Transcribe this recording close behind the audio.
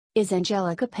Is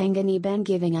Angelica Panganiban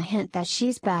giving a hint that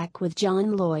she's back with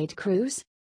John Lloyd Cruz?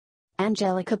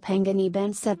 Angelica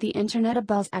Panganiban set the internet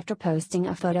abuzz after posting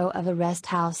a photo of a rest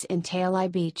house in Talai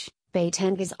Beach,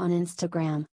 Batangas on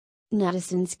Instagram.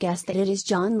 Netizens guessed that it is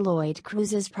John Lloyd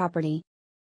Cruz's property.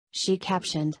 She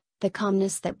captioned, "The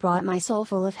calmness that brought my soul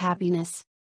full of happiness.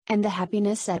 And the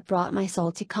happiness that brought my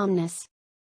soul to calmness."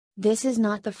 This is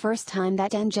not the first time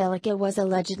that Angelica was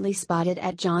allegedly spotted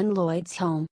at John Lloyd's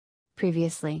home.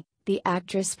 Previously, the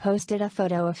actress posted a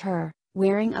photo of her,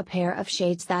 wearing a pair of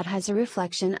shades that has a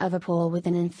reflection of a pool with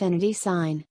an infinity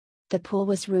sign. The pool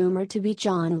was rumored to be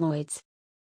John Lloyd's.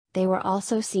 They were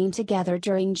also seen together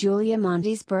during Julia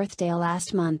Montes' birthday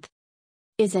last month.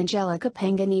 Is Angelica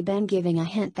Panganiban giving a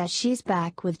hint that she's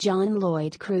back with John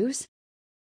Lloyd Cruz?